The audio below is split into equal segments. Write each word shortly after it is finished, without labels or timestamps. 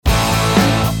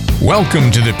Welcome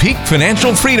to the Peak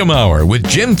Financial Freedom Hour with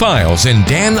Jim Files and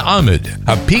Dan Ahmed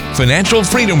of Peak Financial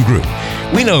Freedom Group.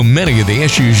 We know many of the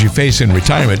issues you face in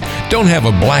retirement don't have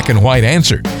a black and white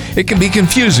answer. It can be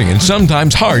confusing and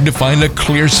sometimes hard to find a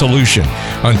clear solution.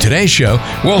 On today's show,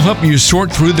 we'll help you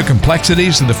sort through the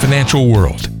complexities of the financial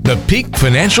world. The Peak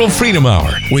Financial Freedom Hour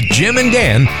with Jim and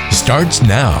Dan starts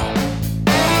now.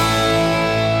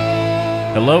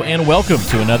 Hello and welcome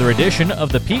to another edition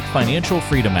of the Peak Financial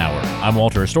Freedom Hour. I'm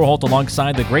Walter Storholt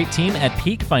alongside the great team at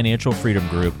Peak Financial Freedom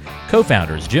Group,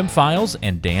 co-founders Jim Files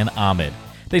and Dan Ahmed.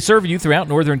 They serve you throughout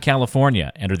Northern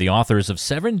California and are the authors of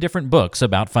 7 different books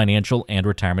about financial and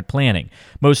retirement planning.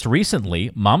 Most recently,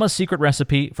 Mama's Secret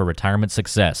Recipe for Retirement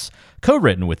Success,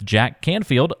 co-written with Jack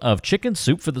Canfield of Chicken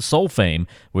Soup for the Soul fame,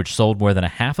 which sold more than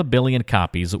 500 million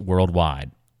copies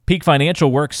worldwide. Peak Financial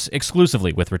works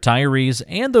exclusively with retirees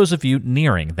and those of you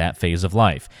nearing that phase of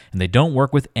life, and they don't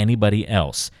work with anybody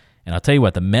else. And I'll tell you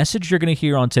what, the message you're going to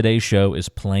hear on today's show is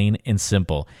plain and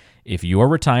simple. If you're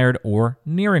retired or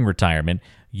nearing retirement,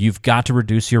 you've got to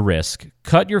reduce your risk,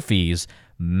 cut your fees,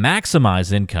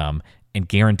 maximize income, and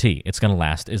guarantee it's going to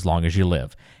last as long as you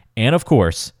live. And of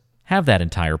course, have that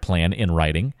entire plan in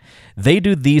writing. They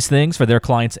do these things for their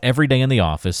clients every day in the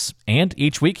office, and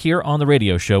each week here on the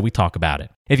radio show, we talk about it.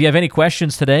 If you have any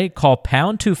questions today, call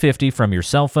pound 250 from your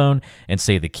cell phone and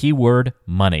say the keyword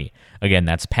money. Again,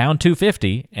 that's pound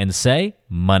 250 and say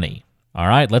money. All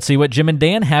right, let's see what Jim and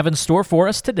Dan have in store for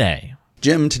us today.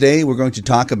 Jim, today we're going to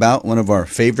talk about one of our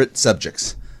favorite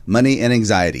subjects, money and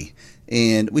anxiety.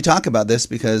 And we talk about this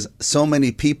because so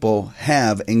many people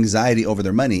have anxiety over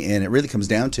their money, and it really comes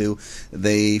down to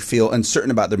they feel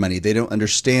uncertain about their money. They don't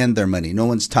understand their money. No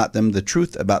one's taught them the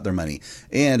truth about their money.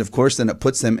 And of course, then it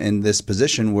puts them in this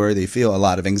position where they feel a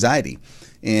lot of anxiety.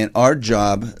 And our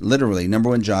job, literally, number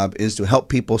one job, is to help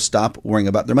people stop worrying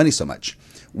about their money so much.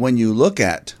 When you look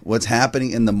at what's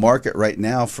happening in the market right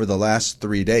now for the last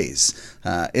 3 days,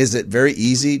 is it very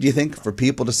easy, do you think, for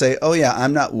people to say, oh yeah,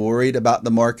 I'm not worried about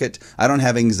the market. I don't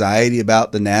have anxiety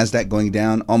about the NASDAQ going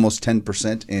down almost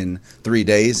 10% in 3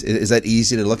 days. Is that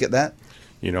easy to look at that?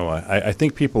 You know, I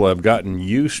think people have gotten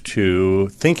used to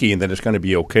thinking that it's going to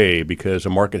be okay because the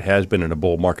market has been in a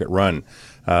bull market run.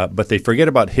 But they forget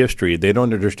about history. They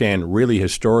don't understand really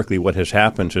historically what has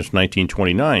happened since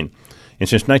 1929. And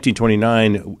since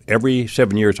 1929, every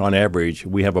 7 years on average,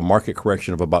 we have a market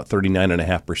correction of about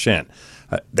 39.5%.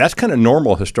 That's kind of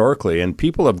normal historically, and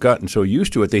people have gotten so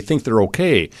used to it, they think they're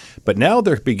okay. But now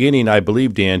they're beginning, I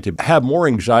believe, Dan, to have more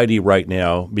anxiety right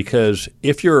now because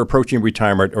if you're approaching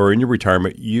retirement or in your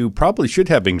retirement, you probably should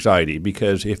have anxiety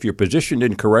because if you're positioned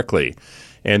incorrectly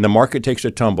and the market takes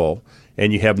a tumble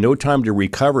and you have no time to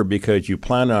recover because you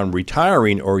plan on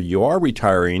retiring or you are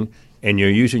retiring, and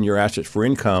you're using your assets for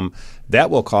income,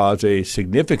 that will cause a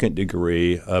significant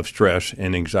degree of stress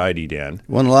and anxiety, Dan.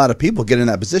 Well, a lot of people get in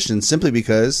that position simply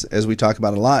because, as we talk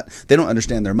about a lot, they don't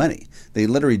understand their money. They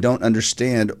literally don't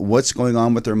understand what's going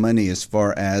on with their money as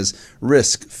far as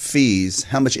risk, fees,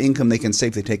 how much income they can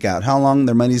safely take out, how long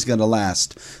their money is going to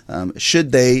last.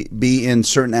 Should they be in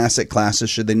certain asset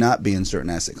classes? Should they not be in certain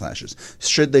asset classes?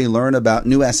 Should they learn about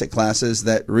new asset classes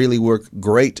that really work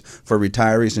great for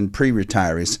retirees and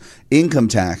pre-retirees? Income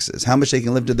taxes, how much they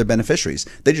can live to their beneficiaries.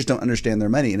 They just don't understand their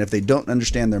money. And if they don't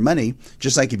understand their money,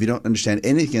 just like if you don't understand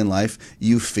anything in life,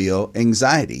 you feel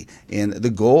anxiety. And the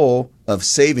goal of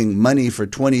saving money for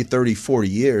 20, 30, 40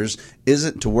 years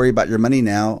isn't to worry about your money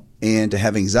now and to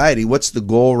have anxiety. What's the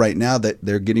goal right now that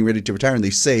they're getting ready to retire and they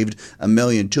saved $1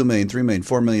 million, $2 million, $3 million,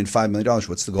 $4 million, $5 million?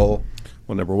 What's the goal?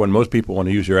 Well, number one, most people want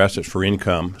to use their assets for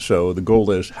income. So the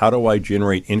goal is, how do I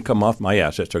generate income off my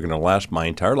assets that are going to last my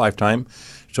entire lifetime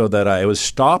so that I would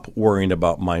stop worrying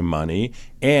about my money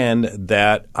and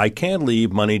that I can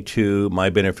leave money to my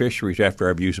beneficiaries after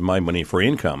I've used my money for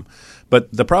income.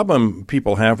 But the problem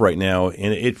people have right now,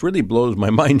 and it really blows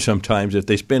my mind sometimes, if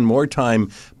they spend more time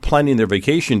planning their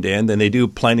vacation, Dan, than they do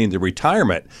planning their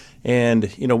retirement.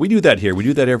 And, you know, we do that here. We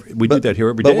do that every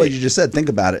day. But what you just said, think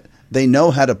about it. They know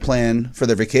how to plan for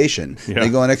their vacation. Yeah. They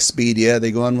go on Expedia.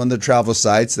 They go on one of the travel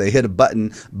sites. They hit a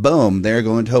button. Boom, they're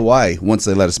going to Hawaii once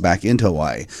they let us back into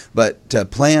Hawaii. But to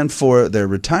plan for their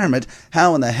retirement,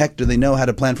 how in the heck do they know how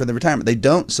to plan for their retirement? They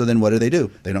don't. So then what do? They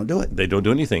don't do it. They don't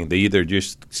do anything. They either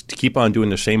just keep on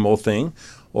doing the same old thing,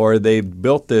 or they've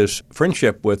built this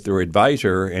friendship with their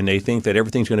advisor and they think that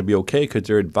everything's going to be okay because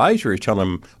their advisor is telling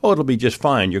them, oh, it'll be just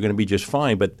fine. You're going to be just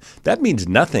fine. But that means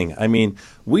nothing. I mean,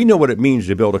 we know what it means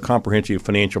to build a comprehensive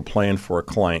financial plan for a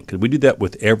client because we do that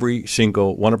with every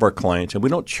single one of our clients, and we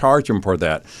don't charge them for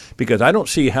that because I don't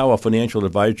see how a financial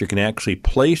advisor can actually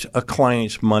place a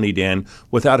client's money, Dan,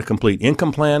 without a complete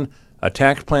income plan, a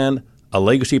tax plan, a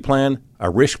legacy plan, a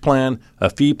risk plan, a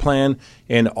fee plan,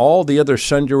 and all the other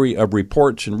sundry of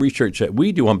reports and research that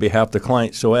we do on behalf of the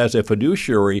client. So as a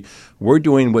fiduciary, we're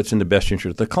doing what's in the best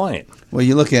interest of the client. Well,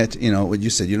 you look at, what you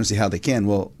said, you don't see how they can.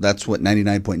 Well, that's what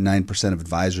 99.9% of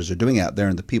advisors are doing out there,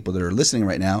 and the people that are listening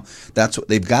right now, that's what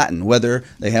they've gotten, whether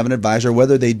they have an advisor,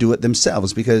 whether they do it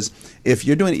themselves. Because if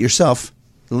you're doing it yourself,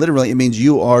 literally, it means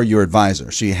you are your advisor.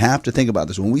 So you have to think about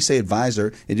this. When we say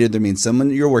advisor, it either means someone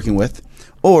you're working with,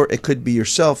 or it could be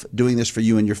yourself doing this for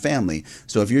you and your family.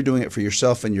 So if you're doing it for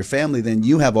yourself and your family, then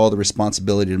you have all the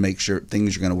responsibility to make sure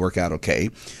things are going to work out okay.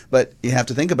 But you have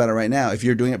to think about it right now. If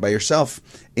you're doing it by yourself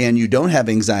and you don't have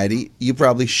anxiety, you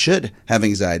probably should have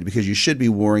anxiety because you should be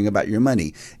worrying about your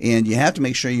money. And you have to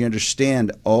make sure you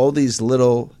understand all these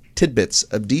little tidbits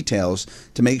of details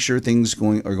to make sure things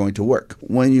are going to work.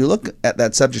 When you look at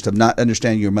that subject of not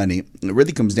understanding your money, it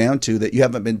really comes down to that you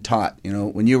haven't been taught.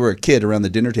 When you were a kid around the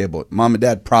dinner table, mom and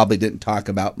dad probably didn't talk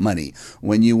about money.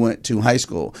 When you went to high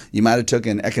school, you might have took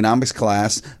an economics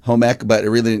class, home ec, but it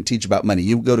really didn't teach about money.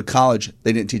 You go to college,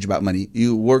 they didn't teach about money.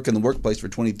 You work in the workplace for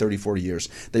 20, 30, 40 years.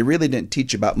 They really didn't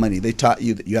teach about money. They taught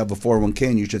you that you have a 401k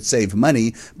and you should save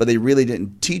money, but they really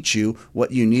didn't teach you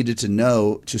what you needed to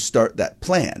know to start that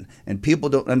plan. And people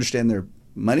don't understand their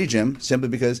money, Jim, simply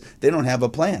because they don't have a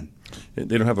plan.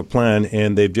 They don't have a plan,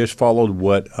 and they've just followed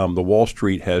what the Wall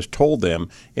Street has told them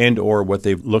and or what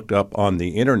they've looked up on the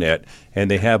Internet, and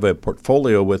they have a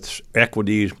portfolio with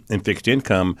equities and fixed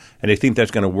income, and they think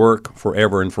that's going to work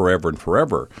forever and forever and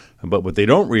forever. But what they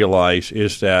don't realize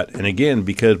is that, and again,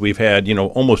 because we've had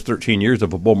almost 13 years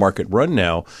of a bull market run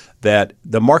now, that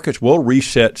the markets will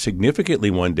reset significantly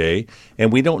one day,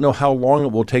 and we don't know how long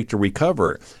it will take to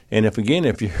recover. And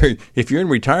if you're in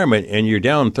retirement and you're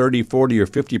down 30, 40, or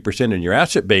 50% in your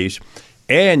asset base,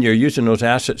 and you're using those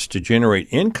assets to generate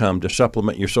income to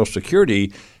supplement your Social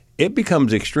Security, it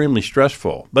becomes extremely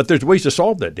stressful. But there's ways to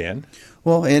solve that, Dan.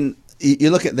 Well, and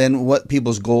you look at then what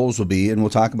people's goals will be, and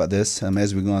we'll talk about this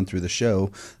as we go on through the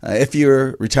show. If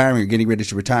you're retiring or getting ready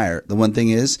to retire, the one thing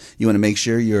is you want to make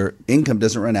sure your income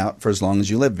doesn't run out for as long as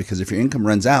you live, because if your income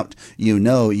runs out,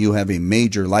 you have a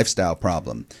major lifestyle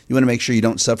problem. You want to make sure you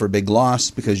don't suffer a big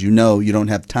loss because you don't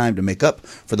have time to make up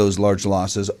for those large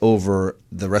losses over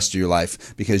the rest of your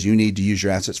life because you need to use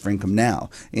your assets for income now.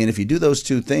 And if you do those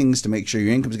two things to make sure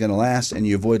your income is going to last and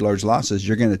you avoid large losses,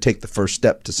 you're going to take the first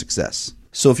step to success.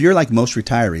 So if you're like most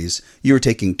retirees, you are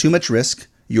taking too much risk,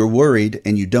 you're worried,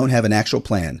 and you don't have an actual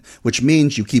plan, which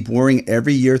means you keep worrying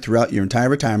every year throughout your entire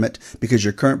retirement because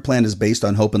your current plan is based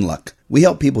on hope and luck. We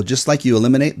help people just like you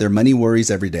eliminate their money worries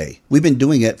every day. We've been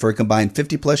doing it for a combined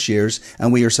 50 plus years,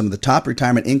 and we are some of the top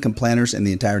retirement income planners in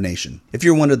the entire nation. If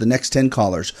you're one of the next 10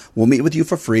 callers, we'll meet with you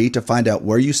for free to find out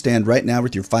where you stand right now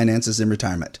with your finances in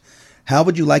retirement. How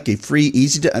would you like a free,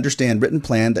 easy-to-understand written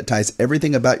plan that ties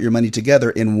everything about your money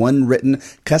together in one written,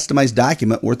 customized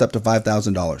document worth up to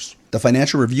 $5,000? The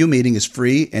financial review meeting is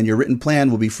free, and your written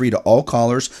plan will be free to all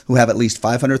callers who have at least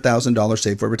 $500,000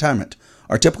 saved for retirement.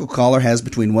 Our typical caller has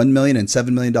between $1 million and $7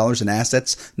 million in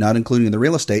assets, not including the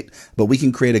real estate, but we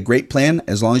can create a great plan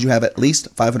as long as you have at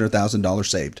least $500,000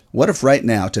 saved. What if right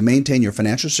now, to maintain your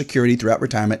financial security throughout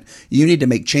retirement, you need to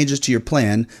make changes to your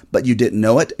plan, but you didn't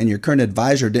know it and your current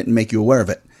advisor didn't make you aware of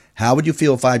it? How would you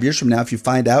feel 5 years from now if you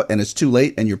find out and it's too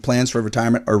late and your plans for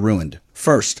retirement are ruined?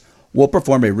 First, we'll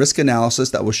perform a risk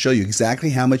analysis that will show you exactly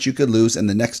how much you could lose in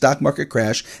the next stock market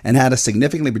crash and how to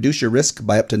significantly reduce your risk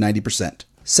by up to 90%.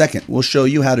 Second, we'll show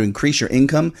you how to increase your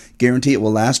income, guarantee it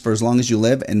will last for as long as you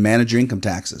live, and manage your income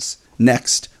taxes.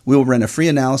 Next, we will run a free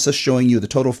analysis showing you the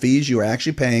total fees you are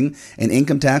actually paying, an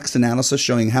income tax analysis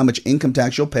showing how much income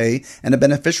tax you'll pay, and a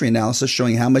beneficiary analysis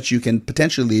showing how much you can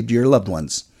potentially leave to your loved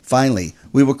ones. Finally,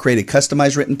 we will create a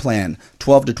customized written plan,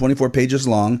 12 to 24 pages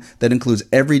long, that includes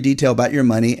every detail about your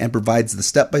money and provides the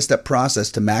step-by-step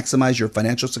process to maximize your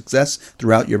financial success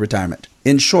throughout your retirement.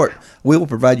 In short, we will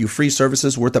provide you free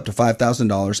services worth up to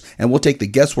 $5,000, and we'll take the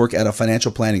guesswork out of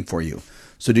financial planning for you.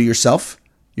 So do yourself,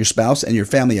 your spouse, and your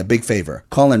family a big favor.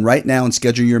 Call in right now and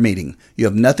schedule your meeting. You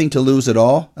have nothing to lose at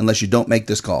all unless you don't make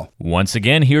this call. Once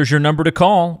again, here's your number to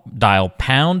call. Dial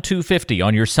pound 250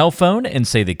 on your cell phone and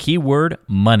say the keyword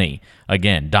money.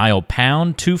 Again, dial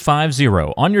pound 250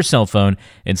 on your cell phone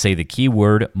and say the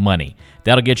keyword money.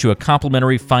 That'll get you a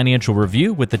complimentary financial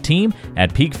review with the team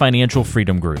at Peak Financial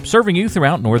Freedom Group, serving you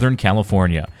throughout Northern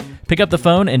California. Pick up the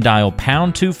phone and dial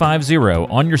pound 250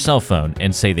 on your cell phone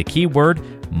and say the keyword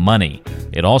money.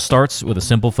 It all starts with a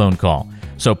simple phone call.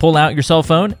 So pull out your cell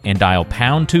phone and dial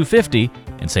pound 250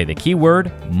 and say the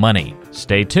keyword money.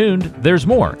 Stay tuned. There's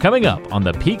more coming up on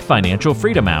the Peak Financial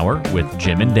Freedom Hour with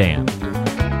Jim and Dan.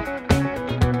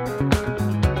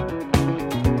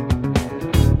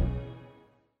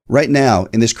 Right now,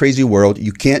 in this crazy world,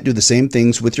 you can't do the same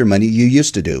things with your money you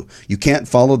used to do. You can't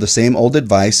follow the same old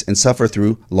advice and suffer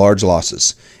through large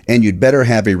losses. And you'd better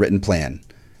have a written plan.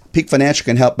 Peak Financial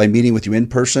can help by meeting with you in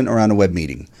person or on a web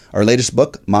meeting. Our latest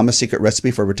book, Mama's Secret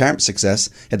Recipe for Retirement Success,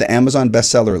 hit the Amazon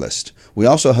bestseller list. We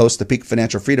also host the Peak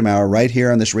Financial Freedom Hour right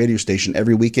here on this radio station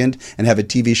every weekend and have a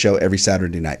TV show every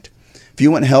Saturday night. If you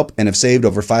want help and have saved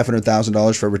over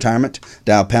 $500,000 for retirement,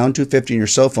 dial pound 250 on your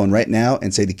cell phone right now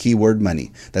and say the keyword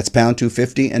money. That's pound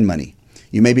 250 and money.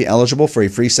 You may be eligible for a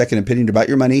free second opinion about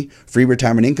your money, free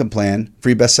retirement income plan,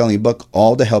 free best-selling book,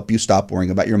 all to help you stop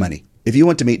worrying about your money. If you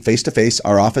want to meet face-to-face,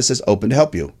 our office is open to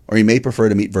help you, or you may prefer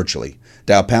to meet virtually.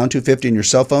 Dial pound 250 on your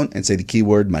cell phone and say the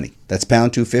keyword money. That's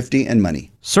pound 250 and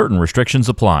money. Certain restrictions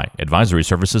apply. Advisory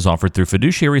services offered through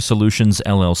Fiduciary Solutions,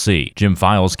 LLC. Jim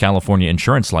Files, California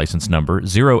Insurance License Number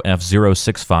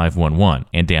 0F06511,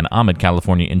 and Dan Ahmed,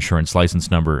 California Insurance License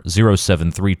Number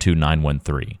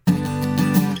 0732913.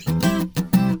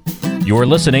 You're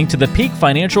listening to the Peak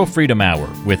Financial Freedom Hour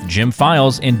with Jim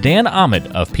Files and Dan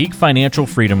Ahmed of Peak Financial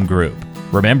Freedom Group.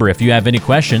 Remember, if you have any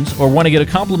questions or want to get a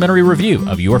complimentary review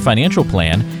of your financial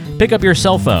plan, pick up your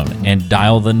cell phone and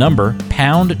dial the number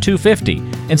pound 250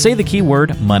 and say the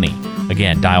keyword money.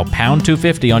 Again, dial pound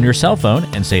 250 on your cell phone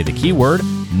and say the keyword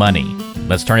money.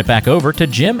 Let's turn it back over to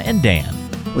Jim and Dan.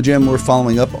 Well, Jim, we're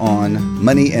following up on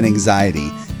money and anxiety.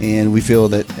 And we feel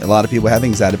that a lot of people have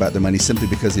anxiety about their money simply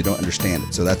because they don't understand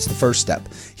it. So that's the first step.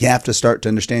 You have to start to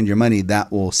understand your money.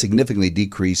 That will significantly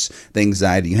decrease the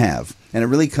anxiety you have. And it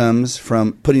really comes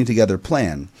from putting together a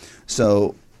plan.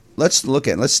 So let's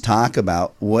talk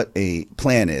about what a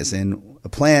plan is. And a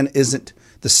plan isn't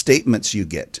the statements you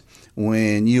get.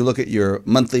 When you look at your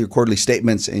monthly or quarterly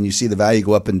statements and you see the value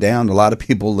go up and down, a lot of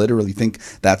people literally think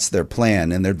that's their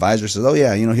plan. And their advisor says, oh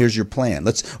yeah, here's your plan.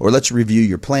 Let's review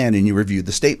your plan, and you review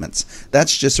the statements.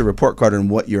 That's just a report card on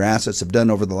what your assets have done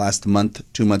over the last month,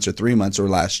 2 months, or 3 months, or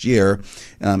last year.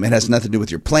 It has nothing to do with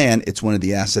your plan. It's one of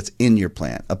the assets in your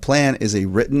plan. A plan is a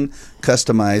written,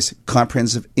 customized,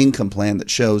 comprehensive income plan that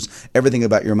shows everything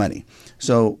about your money.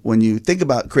 So when you think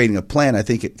about creating a plan, I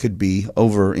think it could be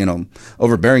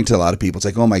overbearing to a lot of people. It's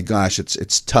like, oh my gosh,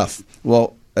 it's tough.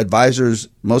 Well,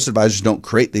 most advisors don't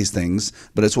create these things,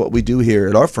 but it's what we do here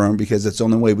at our firm because it's the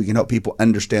only way we can help people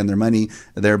understand their money,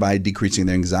 thereby decreasing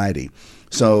their anxiety.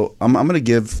 So I'm going to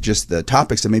give just the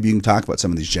topics, and maybe you can talk about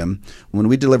some of these, Jim. When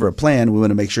we deliver a plan, we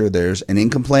want to make sure there's an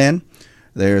income plan,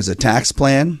 there's a tax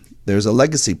plan, there's a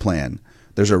legacy plan,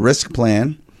 there's a risk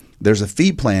plan, there's a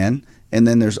fee plan, and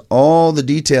then there's all the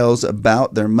details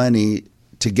about their money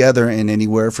together in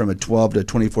anywhere from a 12 to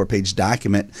 24-page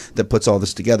document that puts all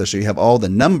this together. So you have all the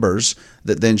numbers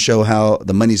that then show how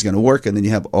the money's going to work, and then you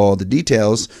have all the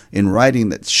details in writing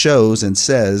that shows and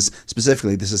says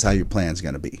specifically this is how your plan's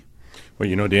going to be.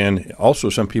 Well, Dan, also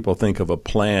some people think of a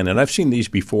plan, and I've seen these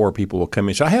before. People will come in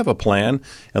and say, I have a plan,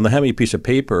 and they'll have a piece of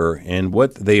paper, and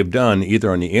what they have done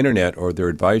either on the internet or their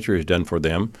advisor has done for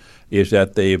them is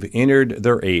that they've entered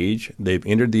their age, they've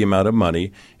entered the amount of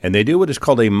money, and they do what is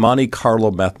called a Monte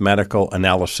Carlo mathematical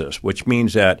analysis, which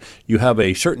means that you have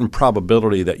a certain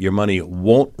probability that your money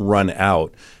won't run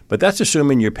out. But that's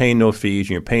assuming you're paying no fees,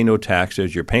 you're paying no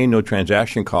taxes, you're paying no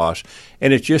transaction costs,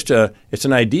 and it's just it's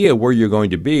an idea where you're going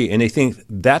to be, and they think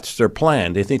that's their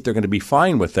plan. They think they're going to be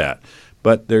fine with that.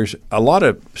 But there's a lot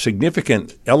of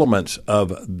significant elements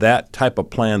of that type of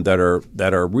plan that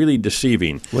are really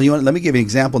deceiving. Well, let me give you an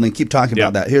example and then keep talking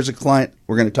about that. Here's a client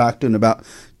we're going to talk to in about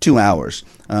 2 hours.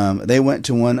 They went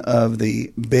to one of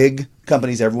the big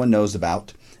companies everyone knows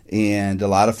about, and a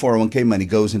lot of 401k money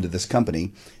goes into this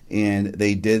company. And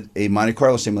they did a Monte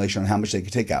Carlo simulation on how much they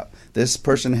could take out. This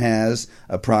person has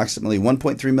approximately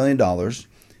 $1.3 million.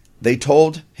 They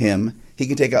told him he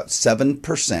can take out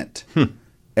 7%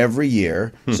 every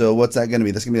year. So what's that going to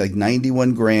be? That's going to be like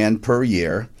 91 grand per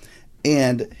year.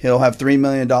 And he'll have $3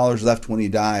 million left when he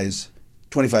dies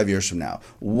 25 years from now.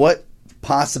 What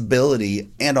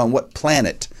possibility and on what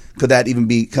planet could that even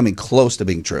be coming close to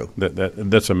being true?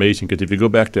 That's amazing, because if you go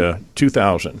back to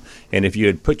 2000, and if you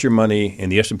had put your money in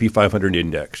the S&P 500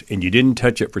 index and you didn't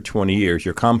touch it for 20 years,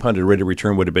 your compounded rate of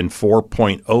return would have been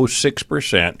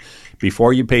 4.06%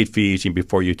 before you paid fees and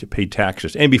before you paid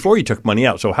taxes and before you took money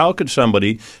out. So how could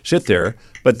somebody sit there,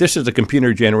 but this is a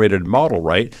computer-generated model,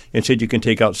 right, and said you can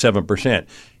take out 7%.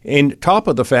 And top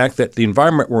of the fact that the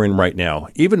environment we're in right now,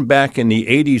 even back in the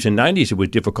 80s and 90s, it was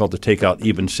difficult to take out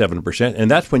even 7%.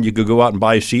 And that's when you could go out and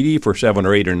buy a CD for 7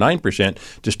 or 8 or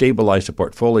 9% to stabilize the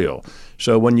portfolio.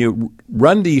 So when you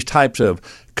run these types of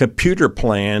computer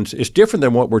plans, it's different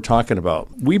than what we're talking about.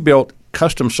 We built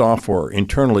custom software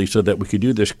internally so that we could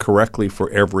do this correctly for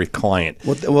every client.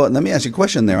 Well, let me ask you a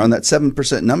question there on that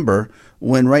 7% number.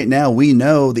 When right now we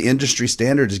know the industry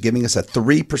standard is giving us a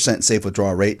 3% safe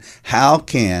withdrawal rate, how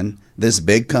can this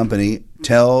big company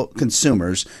tell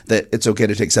consumers that it's okay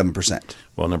to take 7%?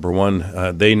 Well, number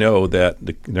one, they know that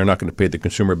they're not going to pay the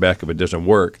consumer back if it doesn't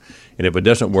work. And if it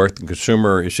doesn't work, the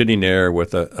consumer is sitting there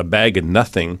with a bag of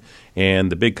nothing,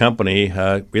 and the big company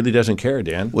really doesn't care,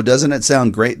 Dan. Well, doesn't it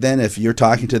sound great then if you're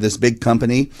talking to this big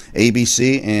company,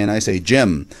 ABC, and I say,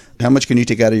 Jim, how much can you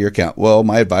take out of your account? Well,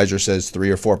 my advisor says 3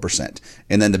 or 4%.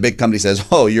 And then the big company says,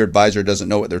 oh, your advisor doesn't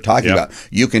know what they're talking about.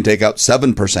 You can take out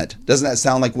 7%. Doesn't that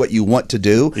sound like what you want to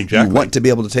do? Exactly. You want to be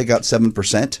able to take out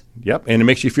 7%? Yep, and it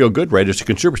makes you feel good, right? As a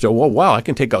consumer, say, well, wow, I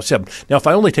can take out 7. Now, if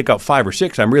I only take out 5 or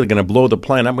 6, I'm really going to blow the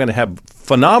plan. I'm going to have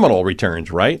phenomenal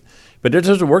returns, right? But it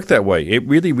doesn't work that way. It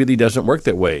really, really doesn't work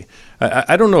that way.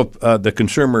 I don't know if the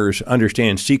consumers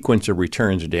understand sequence of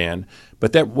returns, Dan,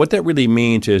 but what that really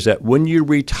means is that when you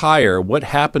retire, what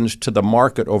happens to the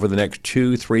market over the next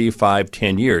 2, 3, 5,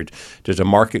 10 years? Does the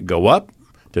market go up?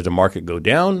 Does the market go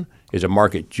down? Is the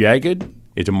market jagged?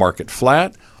 Is the market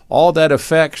flat? All that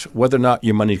affects whether or not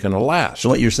your money's going to last. So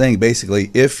what you're saying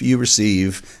basically, if you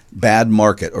receive bad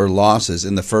market or losses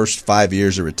in the first 5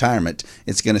 years of retirement,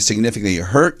 it's going to significantly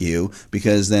hurt you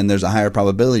because then there's a higher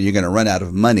probability you're going to run out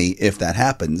of money if that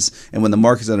happens. And when the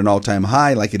market's at an all-time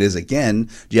high like it is again,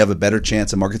 do you have a better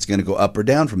chance the market's going to go up or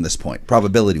down from this point,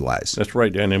 probability-wise? That's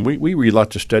right, Dan. And we read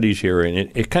lots of studies here, and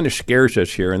it kind of scares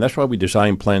us here. And that's why we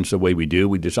design plans the way we do.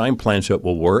 We design plans that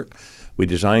will work. We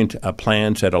designed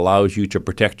plans that allows you to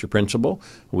protect your principal.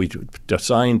 We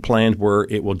design plans where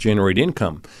it will generate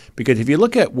income. Because if you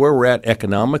look at where we're at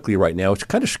economically right now, it's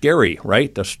kind of scary,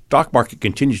 right? The stock market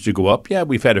continues to go up. Yeah,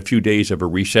 we've had a few days of a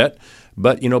reset,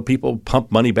 but people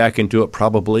pump money back into it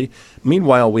probably.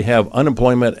 Meanwhile, we have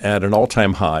unemployment at an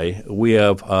all-time high. We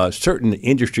have certain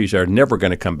industries that are never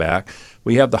going to come back.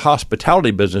 We have the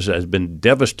hospitality business that has been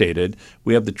devastated.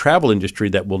 We have the travel industry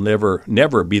that will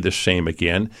never be the same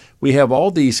again. We have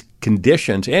all these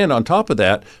conditions, and on top of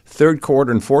that, third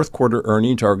quarter and fourth quarter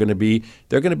earnings are going to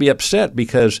be upset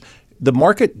because the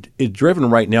market is driven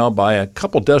right now by a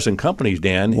couple dozen companies,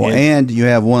 Dan. Well, and you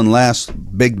have one last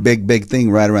big thing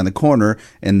right around the corner,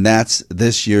 and that's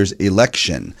this year's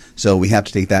election. So we have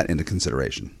to take that into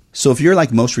consideration. So if you're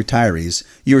like most retirees,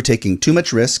 you're taking too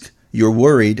much risk, you're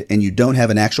worried, and you don't have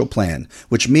an actual plan,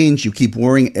 which means you keep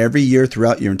worrying every year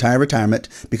throughout your entire retirement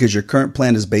because your current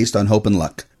plan is based on hope and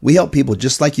luck. We help people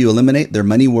just like you eliminate their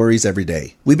money worries every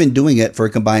day. We've been doing it for a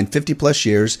combined 50 plus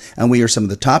years, and we are some of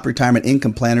the top retirement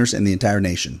income planners in the entire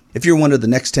nation. If you're one of the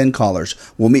next 10 callers,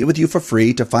 we'll meet with you for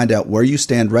free to find out where you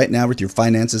stand right now with your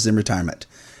finances in retirement.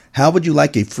 How would you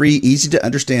like a free,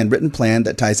 easy-to-understand written plan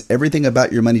that ties everything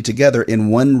about your money together in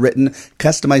one written,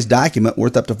 customized document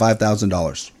worth up to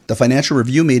 $5,000? The financial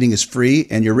review meeting is free,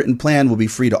 and your written plan will be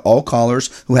free to all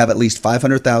callers who have at least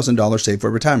 $500,000 saved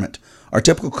for retirement. Our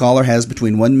typical caller has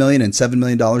between $1 million and $7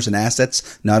 million in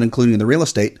assets, not including the real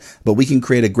estate, but we can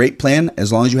create a great plan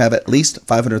as long as you have at least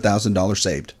 $500,000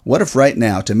 saved. What if right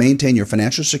now, to maintain your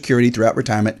financial security throughout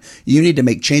retirement, you need to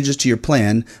make changes to your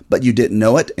plan, but you didn't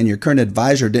know it and your current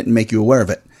advisor didn't make you aware of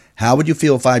it? How would you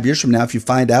feel 5 years from now if you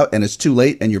find out and it's too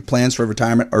late and your plans for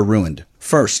retirement are ruined?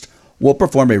 First, we'll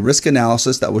perform a risk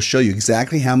analysis that will show you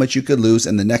exactly how much you could lose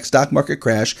in the next stock market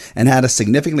crash and how to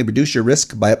significantly reduce your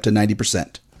risk by up to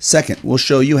 90%. Second, we'll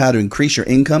show you how to increase your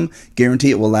income,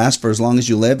 guarantee it will last for as long as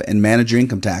you live, and manage your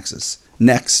income taxes.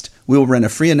 Next, we will run a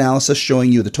free analysis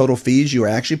showing you the total fees you are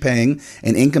actually paying,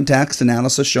 an income tax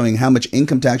analysis showing how much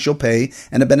income tax you'll pay,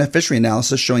 and a beneficiary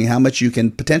analysis showing how much you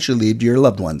can potentially leave to your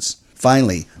loved ones.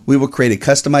 Finally, we will create a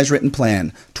customized written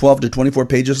plan, 12 to 24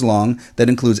 pages long, that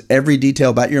includes every detail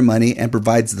about your money and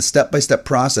provides the step-by-step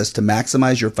process to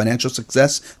maximize your financial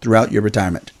success throughout your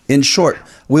retirement. In short,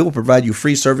 we will provide you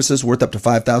free services worth up to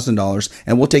 $5,000,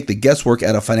 and we'll take the guesswork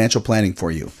out of financial planning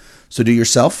for you. So do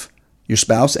yourself, your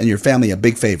spouse, and your family a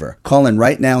big favor. Call in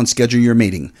right now and schedule your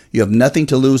meeting. You have nothing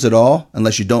to lose at all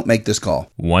unless you don't make this call.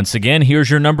 Once again, here's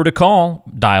your number to call.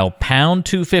 Dial pound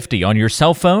 250 on your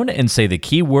cell phone and say the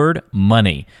keyword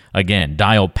money. Again,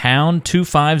 dial pound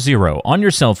 250 on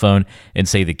your cell phone and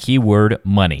say the keyword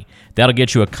money. That'll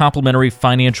get you a complimentary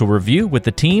financial review with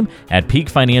the team at Peak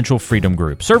Financial Freedom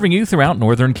Group, serving you throughout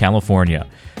Northern California.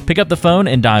 Pick up the phone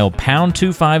and dial pound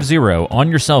 250 on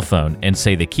your cell phone and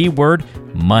say the keyword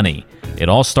money. It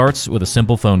all starts with a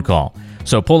simple phone call.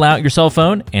 So pull out your cell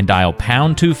phone and dial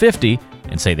pound 250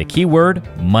 and say the keyword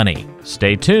money.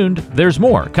 Stay tuned. There's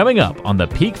more coming up on the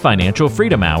Peak Financial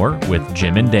Freedom Hour with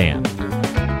Jim and Dan.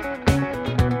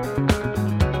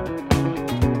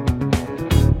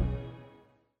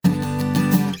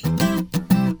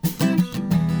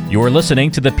 You're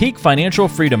listening to the Peak Financial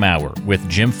Freedom Hour with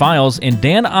Jim Files and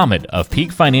Dan Ahmed of Peak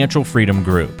Financial Freedom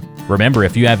Group. Remember,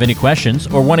 if you have any questions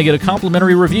or want to get a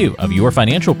complimentary review of your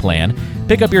financial plan,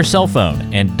 pick up your cell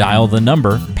phone and dial the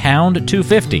number pound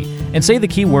 250 and say the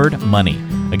keyword money.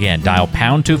 Again, dial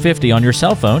pound 250 on your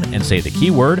cell phone and say the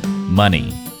keyword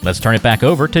money. Let's turn it back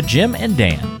over to Jim and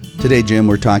Dan. Today, Jim,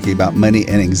 we're talking about money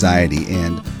and anxiety.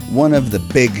 And one of the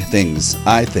big things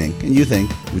I think, and you think,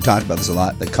 we talked about this a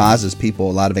lot, that causes people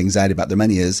a lot of anxiety about their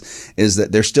money is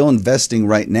that they're still investing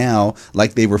right now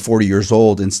like they were 40 years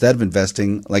old instead of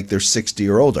investing like they're 60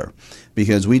 or older.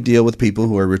 Because we deal with people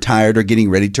who are retired or getting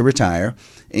ready to retire,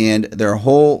 and their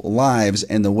whole lives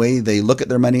and the way they look at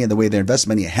their money and the way they invest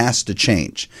money has to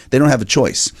change. They don't have a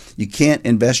choice. You can't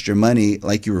invest your money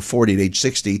like you were 40 at age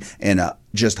 60 and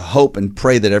just hope and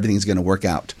pray that everything's going to work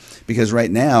out. Because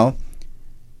right now,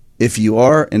 if you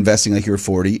are investing like you're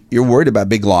 40, you're worried about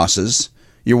big losses,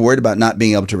 you're worried about not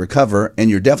being able to recover, and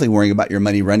you're definitely worrying about your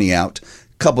money running out.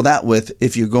 Couple that with,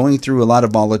 if you're going through a lot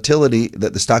of volatility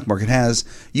that the stock market has,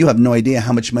 you have no idea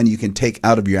how much money you can take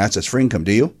out of your assets for income,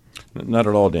 do you? Not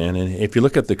at all, Dan. And if you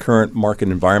look at the current market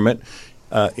environment,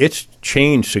 it's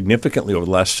changed significantly over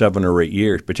the last 7 or 8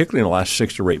 years, particularly in the last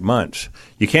 6 or 8 months.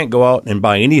 You can't go out and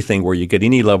buy anything where you get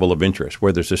any level of interest,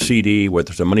 whether it's a CD,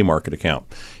 whether it's a money market account.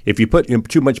 If you put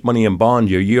too much money in bonds,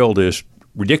 your yield is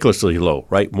ridiculously low,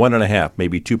 right? 1.5%,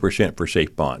 maybe 2% for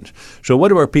safe bonds. So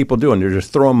what are people doing? They're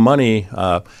just throwing money,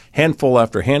 handful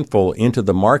after handful, into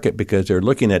the market because they're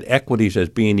looking at equities as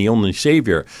being the only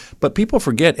savior. But people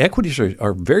forget equities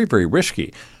are very, very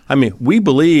risky. I mean, we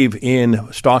believe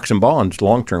in stocks and bonds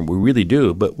long term. We really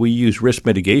do. But we use risk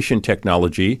mitigation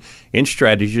technology and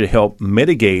strategy to help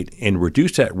mitigate and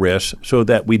reduce that risk so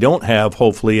that we don't have,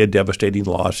 hopefully, a devastating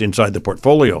loss inside the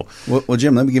portfolio. Well,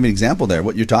 Jim, let me give you an example there.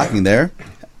 What you're talking there,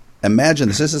 imagine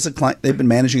this is a client. They've been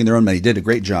managing their own money, did a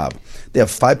great job. They have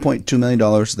 $5.2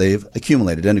 million they've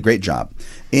accumulated, done a great job.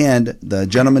 And the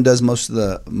gentleman does most of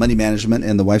the money management,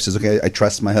 and the wife says, okay, I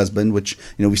trust my husband, which,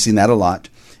 we've seen that a lot.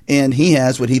 And he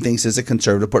has what he thinks is a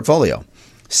conservative portfolio.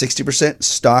 60%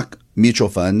 stock mutual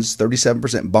funds,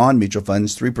 37% bond mutual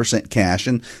funds, 3% cash,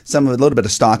 and some of a little bit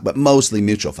of stock, but mostly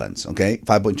mutual funds, okay,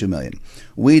 $5.2 million.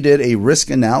 We did a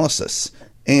risk analysis,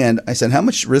 and I said, how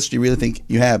much risk do you really think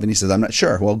you have? And he says, I'm not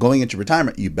sure. Well, going into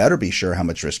retirement, you better be sure how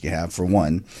much risk you have, for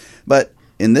one. But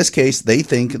in this case, they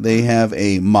think they have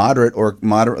a moderate or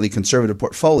moderately conservative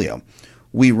portfolio.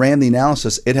 We ran the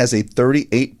analysis. It has a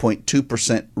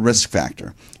 38.2% risk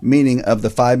factor, meaning of the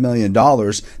 $5 million,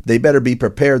 they better be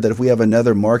prepared that if we have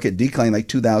another market decline like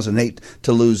 2008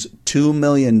 to lose $2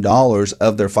 million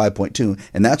of their 5.2,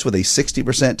 and that's with a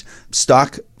 60%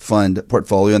 stock fund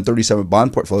portfolio and 37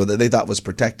 bond portfolio that they thought was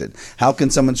protected. How can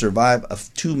someone survive a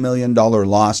 $2 million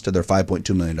loss to their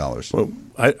 $5.2 million? Well,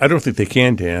 I don't think they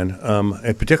can, Dan,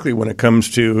 and particularly when it comes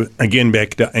to, again,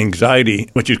 back to anxiety,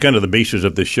 which is kind of the basis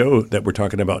of the show that we're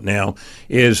talking about now,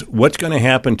 is what's going to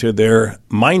happen to their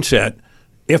mindset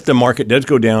if the market does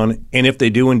go down and if they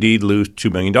do indeed lose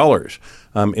 $2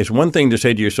 million. It's one thing to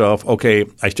say to yourself, okay,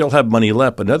 I still have money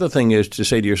left. Another thing is to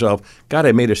say to yourself, God,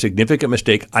 I made a significant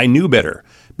mistake. I knew better.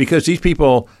 Because these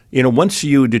people, once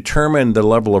you determine the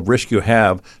level of risk you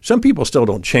have, some people still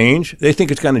don't change. They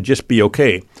think it's going to just be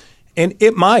okay. And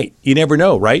it might. You never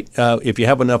know, right? If you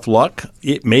have enough luck,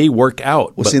 it may work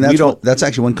out. Well, see, that's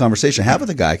actually one conversation I have with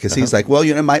a guy because he's like, well,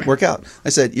 it might work out. I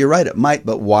said, you're right, it might,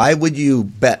 but why would you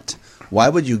bet? Why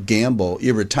would you gamble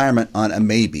your retirement on a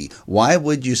maybe? Why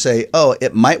would you say, oh,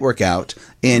 it might work out?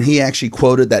 And he actually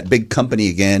quoted that big company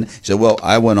again. He said, well,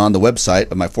 I went on the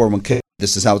website of my 401k.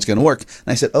 This is how it's going to work.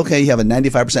 And I said, okay, you have a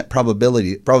 95%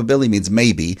 probability. Probability means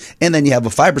maybe. And then you have a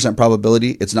 5%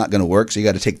 probability it's not going to work. So you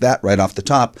got to take that right off the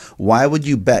top. Why would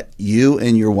you bet you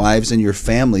and your wives and your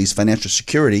family's financial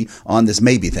security on this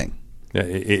maybe thing? Yeah,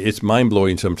 it's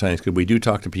mind-blowing sometimes because we do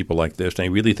talk to people like this, and they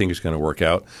really think it's going to work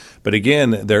out. But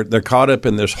again, they're caught up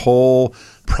in this whole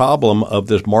problem of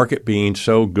this market being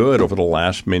so good over the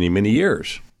last many, many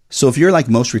years. So if you're like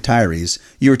most retirees,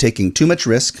 you're taking too much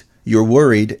risk, you're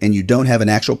worried, and you don't have an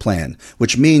actual plan,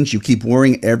 which means you keep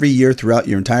worrying every year throughout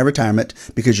your entire retirement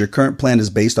because your current plan is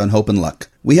based on hope and luck.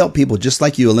 We help people just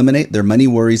like you eliminate their money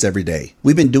worries every day.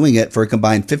 We've been doing it for a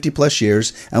combined 50 plus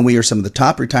years, and we are some of the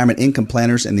top retirement income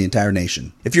planners in the entire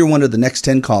nation. If you're one of the next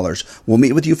 10 callers, we'll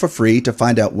meet with you for free to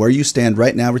find out where you stand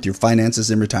right now with your finances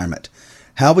in retirement.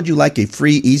 How would you like a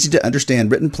free,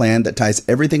 easy-to-understand written plan that ties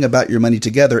everything about your money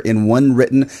together in one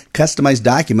written, customized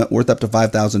document worth up to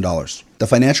 $5,000? The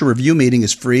financial review meeting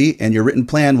is free, and your written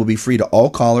plan will be free to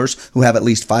all callers who have at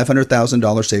least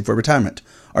 $500,000 saved for retirement.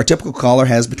 Our typical caller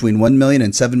has between $1 million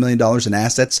and $7 million in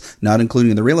assets, not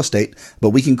including the real estate,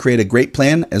 but we can create a great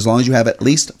plan as long as you have at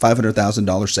least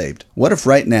 $500,000 saved. What if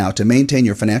right now, to maintain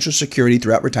your financial security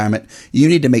throughout retirement, you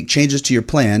need to make changes to your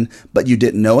plan, but you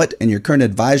didn't know it and your current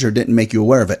advisor didn't make you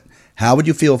aware of it? How would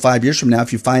you feel 5 years from now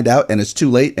if you find out and it's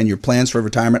too late and your plans for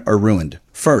retirement are ruined?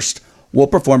 First, we'll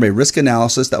perform a risk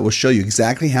analysis that will show you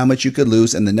exactly how much you could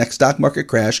lose in the next stock market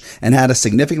crash and how to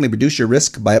significantly reduce your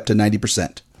risk by up to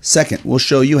 90%. Second, we'll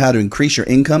show you how to increase your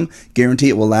income, guarantee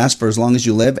it will last for as long as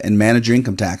you live, and manage your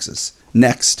income taxes.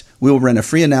 Next, we will run a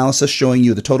free analysis showing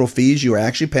you the total fees you are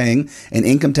actually paying, an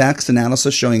income tax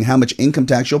analysis showing how much income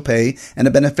tax you'll pay, and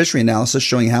a beneficiary analysis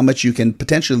showing how much you can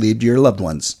potentially leave to your loved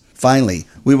ones. Finally,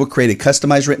 we will create a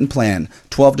customized written plan,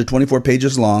 12 to 24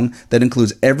 pages long, that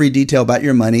includes every detail about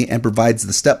your money and provides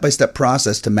the step-by-step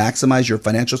process to maximize your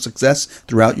financial success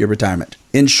throughout your retirement.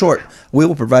 In short, we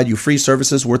will provide you free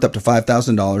services worth up to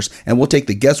 $5,000, and we'll take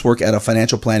the guesswork out of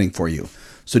financial planning for you.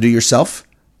 So do yourself,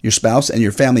 your spouse, and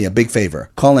your family a big favor.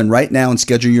 Call in right now and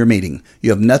schedule your meeting. You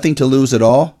have nothing to lose at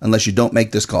all unless you don't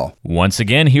make this call. Once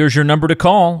again, here's your number to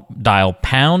call. Dial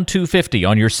pound 250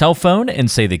 on your cell phone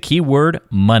and say the keyword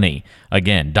money.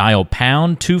 Again, dial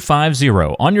pound 250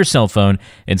 on your cell phone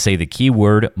and say the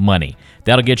keyword money.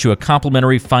 That'll get you a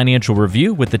complimentary financial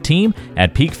review with the team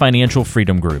at Peak Financial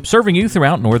Freedom Group, serving you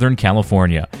throughout Northern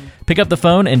California. Pick up the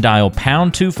phone and dial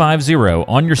pound 250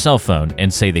 on your cell phone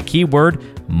and say the keyword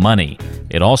money.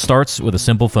 It all starts with a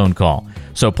simple phone call.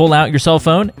 So pull out your cell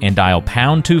phone and dial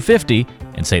pound 250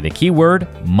 and say the keyword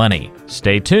money.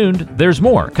 Stay tuned. There's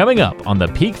more coming up on the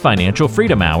Peak Financial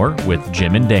Freedom Hour with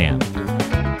Jim and Dan.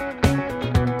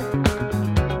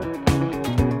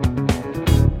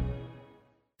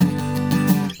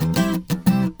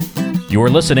 You're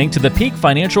listening to the Peak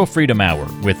Financial Freedom Hour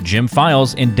with Jim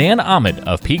Files and Dan Ahmed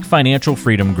of Peak Financial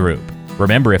Freedom Group.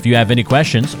 Remember, if you have any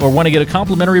questions or want to get a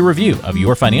complimentary review of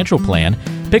your financial plan,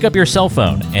 pick up your cell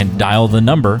phone and dial the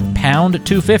number pound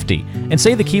 250 and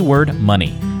say the keyword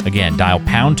money. Again, dial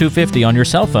pound 250 on your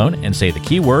cell phone and say the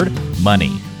keyword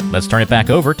money. Let's turn it back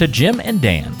over to Jim and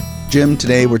Dan. Jim,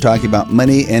 today we're talking about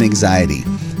money and anxiety.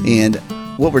 And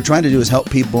what we're trying to do is help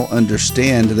people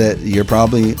understand that you're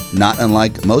probably not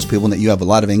unlike most people and that you have a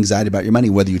lot of anxiety about your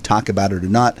money, whether you talk about it or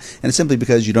not. And it's simply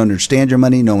because you don't understand your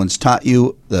money. No one's taught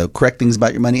you the correct things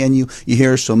about your money, and you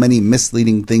hear so many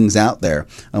misleading things out there.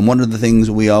 And one of the things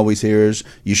we always hear is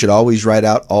you should always write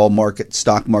out all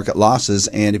stock market losses,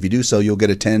 and if you do so, you'll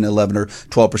get a 10, 11, or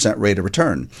 12% rate of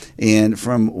return. And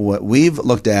from what we've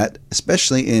looked at,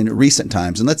 especially in recent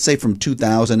times, and let's say from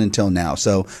 2000 until now,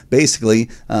 so basically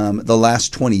the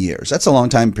last 20 years. That's a long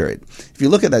time period. If you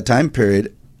look at that time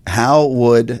period, how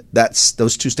would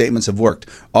those two statements have worked?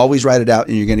 Always write it out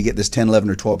and you're going to get this 10, 11,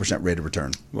 or 12% rate of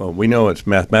return. Well, we know it's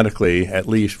mathematically, at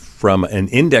least from an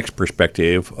index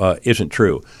perspective, isn't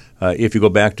true. If you go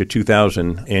back to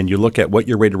 2000 and you look at what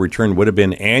your rate of return would have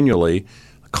been annually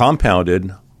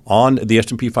compounded on the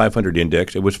S&P 500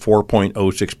 index, it was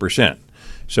 4.06%.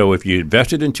 So if you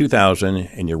invested in 2000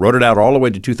 and you wrote it out all the way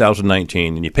to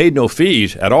 2019 and you paid no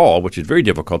fees at all, which is very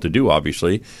difficult to do,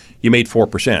 obviously, you made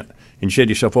 4%. And you said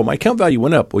to yourself, well, my account value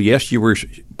went up. Well, yes, you were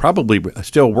probably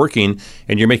still working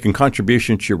and you're making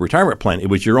contributions to your retirement plan. It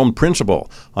was your own principal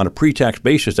on a pre-tax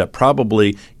basis that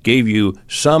probably gave you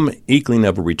some inkling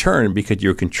of a return because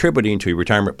you're contributing to your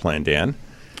retirement plan, Dan.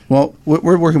 Well,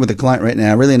 we're working with a client right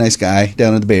now, a really nice guy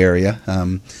down in the Bay Area.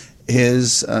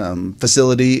 His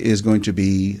facility is going to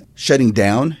be shutting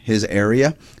down his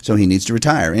area, so he needs to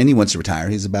retire, and he wants to retire.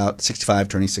 He's about 65,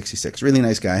 turning 66. Really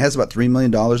nice guy. Has about $3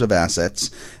 million of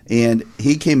assets, and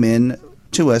he came in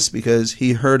to us because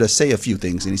he heard us say a few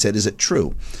things, and he said, is it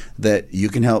true that you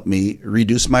can help me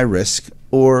reduce my risk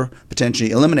or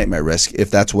potentially eliminate my risk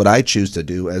if that's what I choose to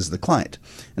do as the client?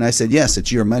 And I said, yes,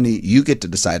 it's your money. You get to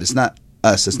decide. It's not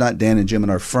us. It's not Dan and Jim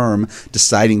and our firm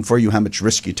deciding for you how much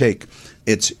risk you take.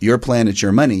 It's your plan. It's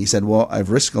your money. He said, well, I've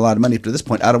risked a lot of money up to this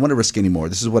point. I don't want to risk anymore.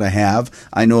 This is what I have.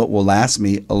 I know it will last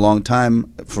me a long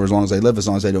time for as long as I live, as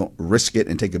long as I don't risk it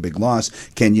and take a big loss.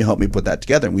 Can you help me put that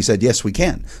together? And we said, yes, we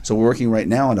can. So we're working right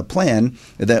now on a plan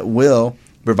that will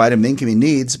provide him the income he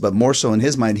needs, but more so in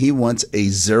his mind, he wants a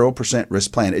 0%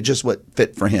 risk plan. It's just what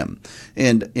fit for him.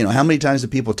 And, how many times do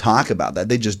people talk about that?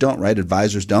 They just don't, right?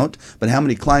 Advisors don't. But how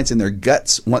many clients in their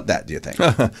guts want that, do you think?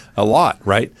 A lot,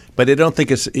 right? But they don't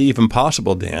think it's even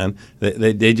possible, Dan.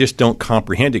 They just don't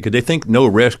comprehend it because they think no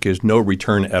risk is no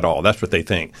return at all. That's what they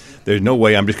think. There's no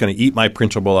way I'm just going to eat my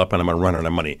principal up and I'm going to run out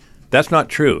of money. That's not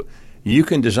true. you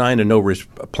can design a no-risk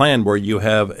plan where you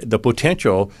have the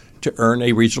potential to earn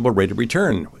a reasonable rate of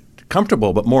return.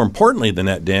 Comfortable, but more importantly than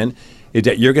that, Dan, is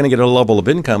that you're going to get a level of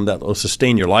income that will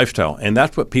sustain your lifestyle. And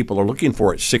that's what people are looking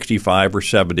for at 65 or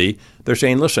 70. They're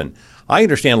saying, listen, I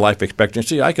understand life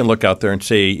expectancy. I can look out there and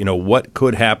say, what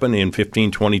could happen in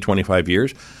 15, 20, 25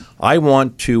 years. I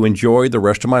want to enjoy the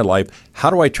rest of my life. How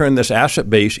do I turn this asset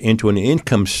base into an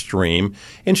income stream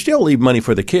and still leave money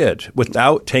for the kids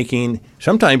without taking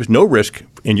sometimes no risk,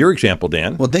 in your example,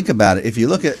 Dan? Well, think about it. If you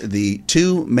look at the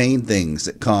two main things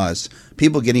that cause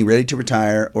people getting ready to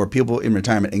retire or people in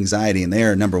retirement anxiety, and they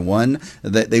are, number one,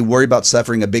 that they worry about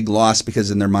suffering a big loss because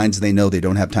in their minds they know they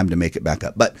don't have time to make it back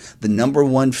up. But the number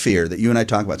one fear that you and I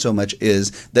talk about so much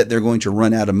is that they're going to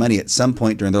run out of money at some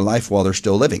point during their life while they're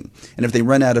still living. And if they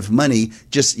run out of money,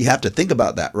 you have to think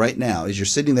about that right now. As you're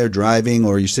sitting there driving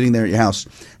or you're sitting there at your house,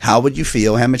 how would you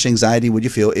feel? How much anxiety would you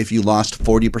feel if you lost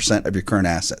 40% of your current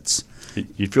assets?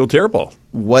 You'd feel terrible.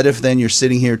 What if then you're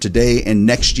sitting here today and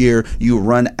next year you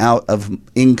run out of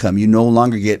income? You no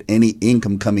longer get any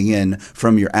income coming in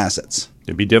from your assets.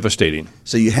 It'd be devastating.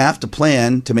 So you have to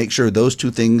plan to make sure those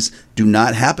two things do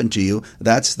not happen to you.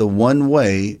 That's the one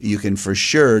way you can for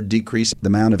sure decrease the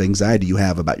amount of anxiety you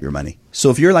have about your money. So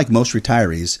if you're like most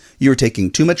retirees, you're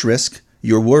taking too much risk,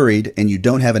 you're worried, and you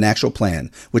don't have an actual plan,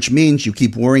 which means you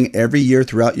keep worrying every year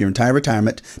throughout your entire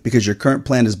retirement because your current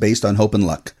plan is based on hope and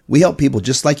luck. We help people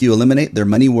just like you eliminate their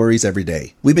money worries every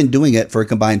day. We've been doing it for a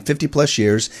combined 50 plus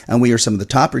years, and we are some of the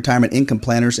top retirement income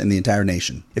planners in the entire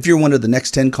nation. If you're one of the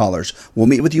next 10 callers, we'll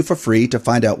meet with you for free to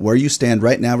find out where you stand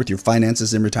right now with your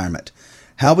finances in retirement.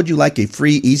 How would you like a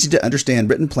free, easy-to-understand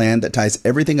written plan that ties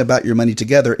everything about your money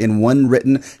together in one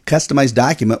written, customized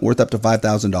document worth up to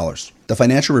 $5,000? The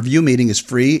financial review meeting is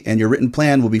free, and your written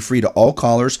plan will be free to all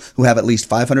callers who have at least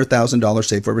 $500,000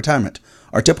 saved for retirement.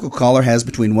 Our typical caller has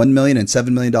between $1 million and $7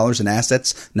 million in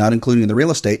assets, not including the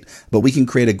real estate, but we can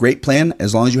create a great plan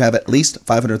as long as you have at least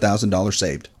 $500,000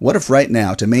 saved. What if right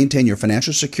now, to maintain your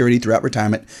financial security throughout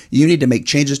retirement, you need to make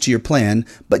changes to your plan,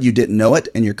 but you didn't know it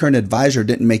and your current advisor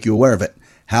didn't make you aware of it?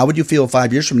 How would you feel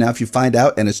 5 years from now if you find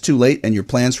out and it's too late and your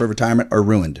plans for retirement are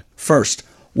ruined? First,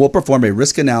 we'll perform a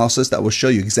risk analysis that will show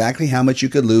you exactly how much you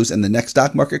could lose in the next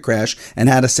stock market crash and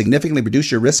how to significantly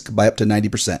reduce your risk by up to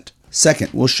 90%. Second,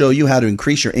 we'll show you how to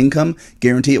increase your income,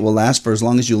 guarantee it will last for as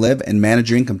long as you live, and manage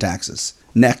your income taxes.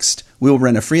 Next, we will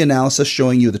run a free analysis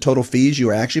showing you the total fees you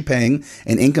are actually paying,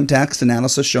 an income tax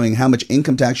analysis showing how much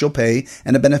income tax you'll pay,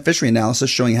 and a beneficiary analysis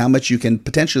showing how much you can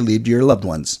potentially leave to your loved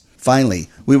ones. Finally,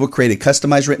 we will create a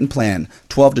customized written plan,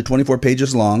 12 to 24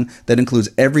 pages long, that includes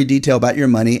every detail about your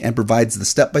money and provides the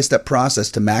step-by-step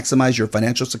process to maximize your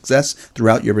financial success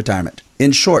throughout your retirement.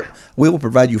 In short, we will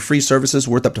provide you free services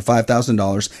worth up to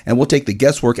 $5,000, and we'll take the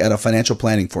guesswork out of financial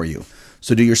planning for you.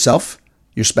 So do yourself,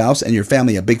 your spouse, and your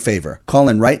family a big favor. Call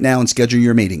in right now and schedule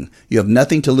your meeting. You have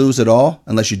nothing to lose at all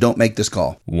unless you don't make this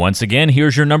call. Once again,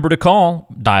 here's your number to call.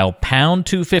 Dial pound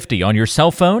 250 on your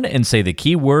cell phone and say the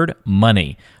keyword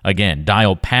money. Again,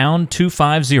 dial pound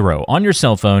 250 on your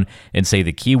cell phone and say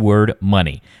the keyword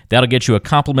money. That'll get you a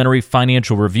complimentary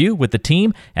financial review with the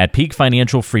team at Peak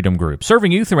Financial Freedom Group,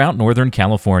 serving you throughout Northern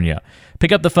California.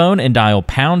 Pick up the phone and dial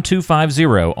pound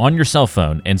 250 on your cell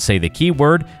phone and say the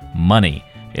keyword money.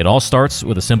 It all starts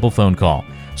with a simple phone call.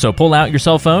 So pull out your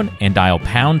cell phone and dial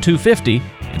pound 250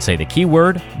 and say the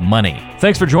keyword money.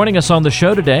 Thanks for joining us on the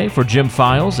show today. For Jim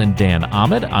Files and Dan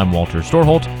Ahmed, I'm Walter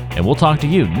Storholt, and we'll talk to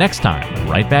you next time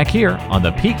right back here on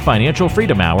the Peak Financial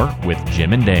Freedom Hour with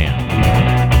Jim and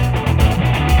Dan.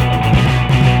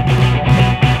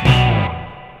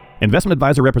 Investment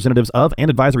advisor representatives of and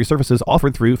advisory services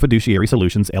offered through Fiduciary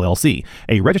Solutions, LLC,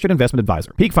 a registered investment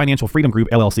advisor. Peak Financial Freedom Group,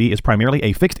 LLC is primarily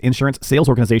a fixed insurance sales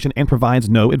organization and provides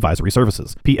no advisory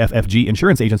services. PFFG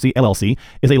Insurance Agency, LLC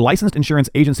is a licensed insurance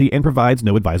agency and provides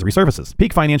no advisory services.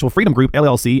 Peak Financial Freedom Group,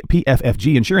 LLC,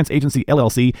 PFFG Insurance Agency,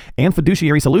 LLC, and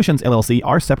Fiduciary Solutions, LLC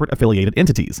are separate affiliated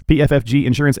entities. PFFG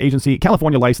Insurance Agency,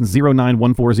 California License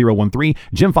 0914013,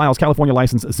 Jim Files, California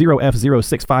License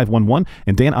 0F06511,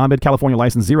 and Dan Ahmed, California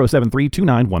License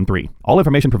 0732913. All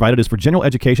information provided is for general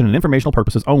education and informational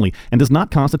purposes only and does not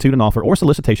constitute an offer or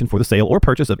solicitation for the sale or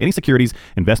purchase of any securities,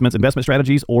 investments, investment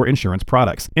strategies, or insurance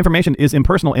products. Information is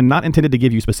impersonal and not intended to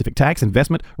give you specific tax,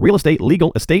 investment, real estate,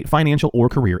 legal, estate, financial, or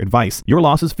career advice. Your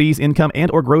losses, fees, income, and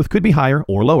or growth could be higher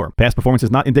or lower. Past performance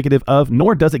is not indicative of,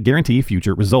 nor does it guarantee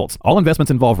future results. All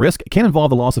investments involve risk, can involve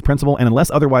the loss of principal, and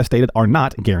unless otherwise stated, are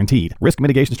not guaranteed. Risk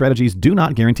mitigation strategies do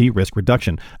not guarantee risk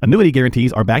reduction. Annuity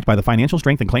guarantees are backed by the financial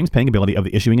strength and claim claims-paying ability of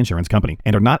the issuing insurance company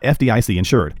and are not FDIC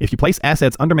insured. If you place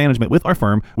assets under management with our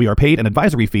firm, we are paid an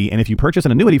advisory fee, and if you purchase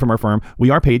an annuity from our firm, we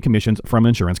are paid commissions from an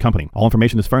insurance company. All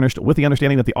information is furnished with the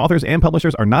understanding that the authors and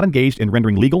publishers are not engaged in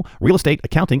rendering legal, real estate,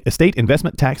 accounting, estate,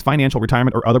 investment, tax, financial,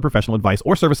 retirement, or other professional advice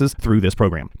or services through this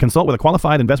program. Consult with a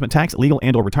qualified investment, tax, legal,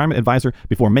 and/or retirement advisor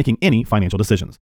before making any financial decisions.